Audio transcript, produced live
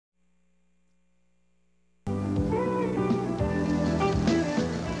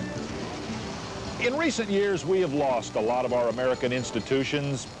In recent years, we have lost a lot of our American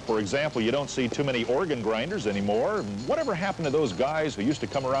institutions. For example, you don't see too many organ grinders anymore. Whatever happened to those guys who used to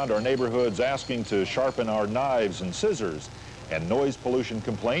come around our neighborhoods asking to sharpen our knives and scissors? And noise pollution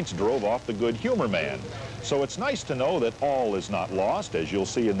complaints drove off the good humor man. So it's nice to know that all is not lost, as you'll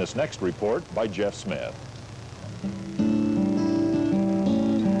see in this next report by Jeff Smith.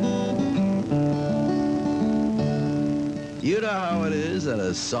 You know how it is at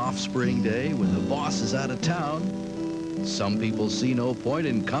a soft spring day when the boss is out of town. Some people see no point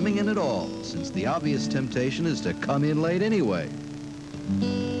in coming in at all, since the obvious temptation is to come in late anyway.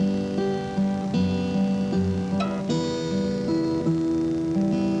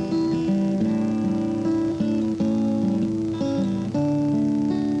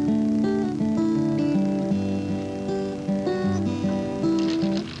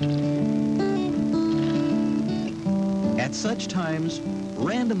 At such times,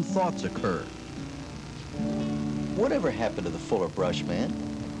 random thoughts occur. Whatever happened to the Fuller brush, man?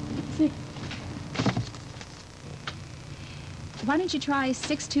 Why don't you try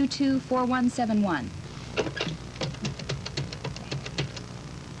 622-4171?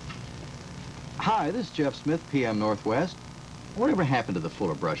 Hi, this is Jeff Smith, PM Northwest. Whatever happened to the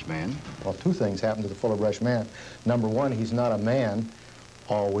Fuller brush man? Well, two things happened to the Fuller brush man. Number one, he's not a man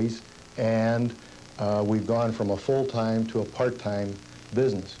always, and we've gone from a full-time to a part-time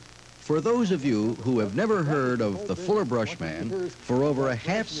business. For those of you who have never heard of the Fuller Brush Man, for over a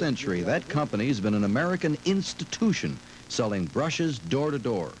half-century, that company's been an American institution selling brushes door to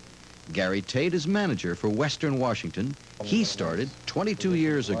door. Gary Tate is manager for Western Washington. He started 22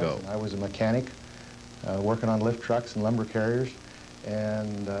 years ago. I was a mechanic working on lift trucks and lumber carriers,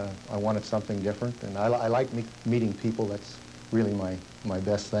 and I wanted something different. And I like meeting people. That's really my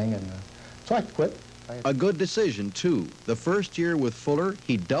best thing, and so I quit. A good decision, too. The first year with Fuller,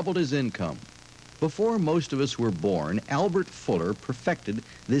 he doubled his income. Before most of us were born, Albert Fuller perfected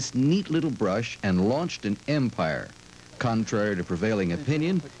this neat little brush and launched an empire. Contrary to prevailing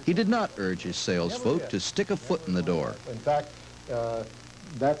opinion, he did not urge his salesfolk to stick a foot in the door. In fact,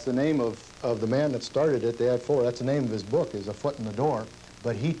 that's the name of the man that started it, Dad Fuller. That's the name of his book, is A Foot in the Door.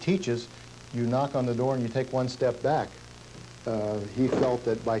 But he teaches you knock on the door and you take one step back. He felt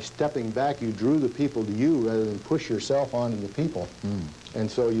that by stepping back, you drew the people to you rather than push yourself onto the people. And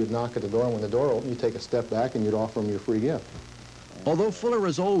so you'd knock at the door, and when the door opened, you'd take a step back and you'd offer them your free gift. Although Fuller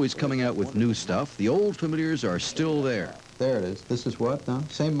is always coming out with new stuff, the old familiars are still there. There it is. This is what now?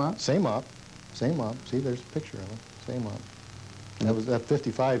 Same mop? Same mop. Same mop. See, there's a picture of it. Same mop. And that was that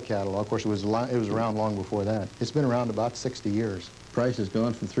 55 catalog. Of course, it was around long before that. It's been around about 60 years. Price has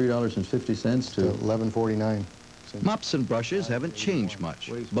gone from $3.50 to $11.49. Mops and brushes haven't changed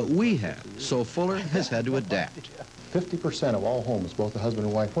much, but we have, so Fuller has had to adapt. 50% of all homes, both the husband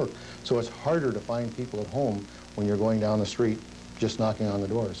and wife work. So it's harder to find people at home when you're going down the street just knocking on the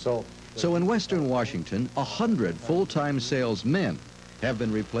doors. So in Western Washington, 100 full-time salesmen have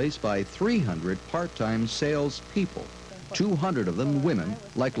been replaced by 300 part-time salespeople, 200 of them women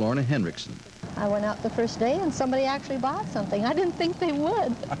like Lorna Hendrickson. I went out the first day and somebody actually bought something. I didn't think they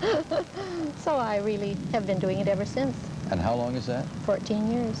would. So I really have been doing it ever since. And how long is that?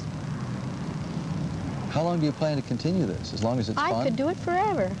 14 years. How long do you plan to continue this? As long as it's fun? I could do it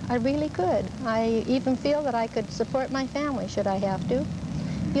forever. I really could. I even feel that I could support my family should I have to.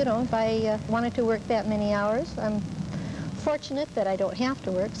 You know, if I wanted to work that many hours, I'm fortunate that I don't have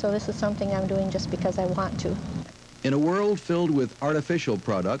to work, so this is something I'm doing just because I want to. In a world filled with artificial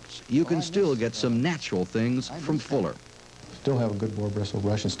products, you can still get some natural things from Fuller. Still have a good boar bristle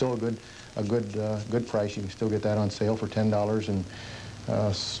brush and still a good price. You can still get that on sale for $10 and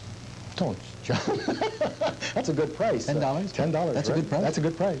don't, John. That's a good price. $10? $10. That's right? a good price? That's a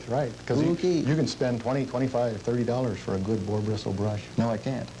good price, right. Because you can spend $20, $25, $30 for a good boar bristle brush. No, I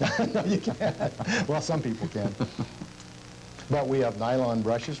can't. No, you can't. Well, some people can. But we have nylon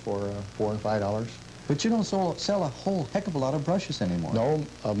brushes for $4 and $5. But you don't sell a whole heck of a lot of brushes anymore. No,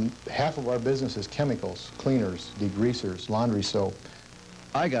 half of our business is chemicals, cleaners, degreasers, laundry soap.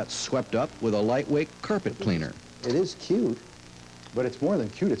 I got swept up with a lightweight carpet cleaner. It is cute, but it's more than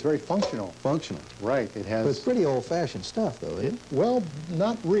cute. It's very functional. Functional. Right. It has. But it's pretty old-fashioned stuff, though, isn't it? Well,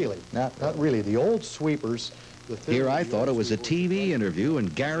 not really. Not really. The old sweepers. Here I thought it was a TV interview,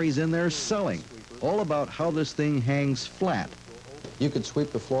 and Gary's in there selling, all about how this thing hangs flat. You could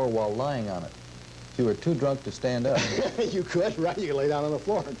sweep the floor while lying on it. If you were too drunk to stand up. You could, right? You could lay down on the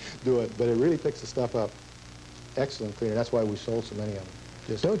floor and do it, but it really picks the stuff up. Excellent cleaner. That's why we sold so many of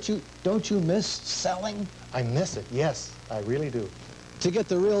them. Don't you miss selling? I miss it, yes. I really do. To get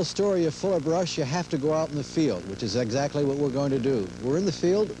the real story of Fuller Brush, you have to go out in the field, which is exactly what we're going to do. We're in the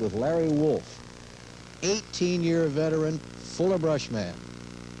field with Larry Wolf. 18-year veteran Fuller brush man.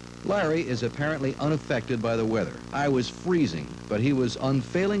 Larry is apparently unaffected by the weather. I was freezing, but he was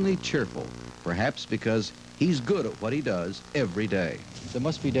unfailingly cheerful, perhaps because he's good at what he does every day. There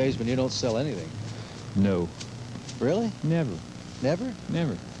must be days when you don't sell anything. No. Really? Never. Never?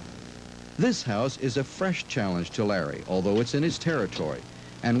 Never. This house is a fresh challenge to Larry, although it's in his territory.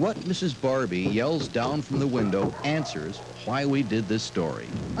 And what Mrs. Barbie yells down from the window answers why we did this story.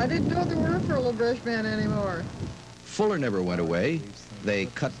 I didn't know there were Fuller brush men anymore. Fuller never went away. They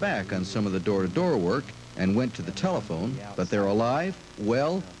cut back on some of the door-to-door work and went to the telephone, but they're alive,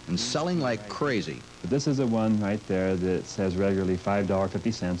 well, and selling like crazy. But this is the one right there that says regularly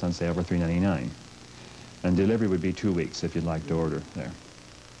 $5.50 on sale for $3.99. And delivery would be 2 weeks if you'd like to order there.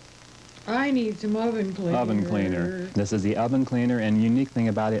 I need some oven cleaner. Oven cleaner. This is the oven cleaner, and unique thing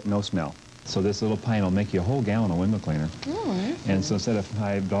about it, no smell. So this little pint will make you a whole gallon of window cleaner. Oh, and so instead of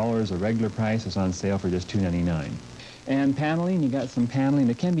 $5, a regular price is on sale for just $2.99. And paneling, you got some paneling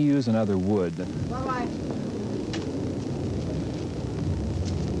that can be used in other wood. Bye-bye.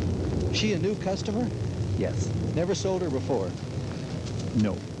 She a new customer? Yes. Never sold her before.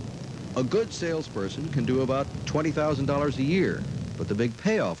 No. A good salesperson can do about $20,000 a year, but the big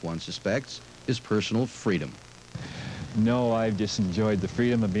payoff, one suspects, is personal freedom. No, I've just enjoyed the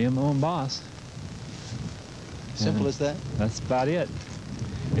freedom of being my own boss. Simple as that? That's about it.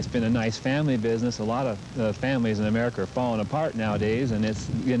 It's been a nice family business. A lot of families in America are falling apart nowadays, and it's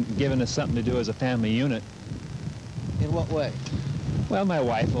given us something to do as a family unit. In what way? Well, my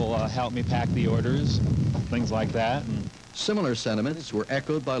wife will help me pack the orders, things like that. And Similar sentiments were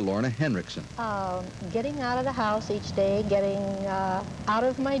echoed by Lorna Henriksen. Getting out of the house each day, getting out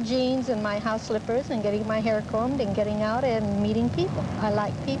of my jeans and my house slippers and getting my hair combed and getting out and meeting people. I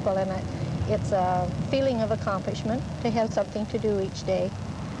like people, and it's a feeling of accomplishment to have something to do each day.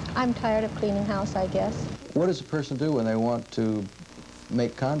 I'm tired of cleaning house, I guess. What does a person do when they want to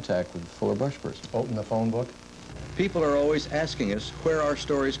make contact with a Fuller brush person? Open the phone book. People are always asking us where our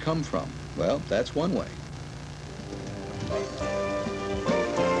stories come from. Well, that's one way.